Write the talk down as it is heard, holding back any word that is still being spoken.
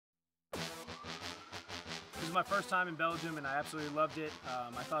is my first time in Belgium, and I absolutely loved it.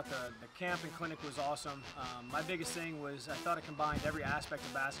 I thought the camp and clinic was awesome. My biggest thing was I thought it combined every aspect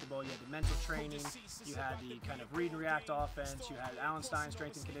of basketball. You had the mental training, you had the kind of read and react offense, you had Allenstein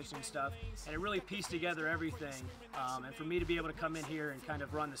strength and conditioning stuff, and it really pieced together everything. And for me to be able to come in here and kind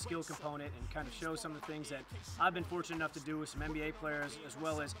of run the skill component and kind of show some of the things that I've been fortunate enough to do with some NBA players as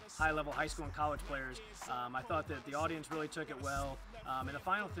well as high-level high school and college players, I thought that the audience really took it well. And the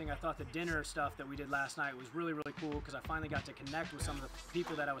final thing, I thought the dinner stuff that we did last night was really, really cool because I finally got to connect with some of the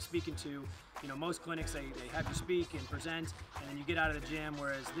people that I was speaking to. You know, most clinics, they have you speak and present, and then you get out of the gym,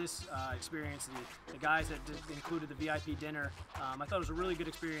 whereas this experience, the guys that included the VIP dinner, I thought it was a really good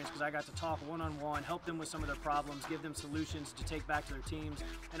experience because I got to talk one-on-one, help them with some of their problems, give them solutions to take back to their teams,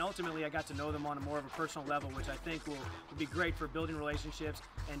 and ultimately I got to know them on a more of a personal level, which I think will be great for building relationships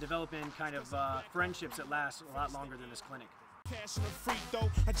and developing kind of friendships that last a lot longer than this clinic. Cash on a free throw,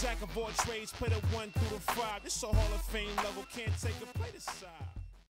 a jack of all trades, play the 1 through the 5. This a Hall of Fame level, can't take a play aside.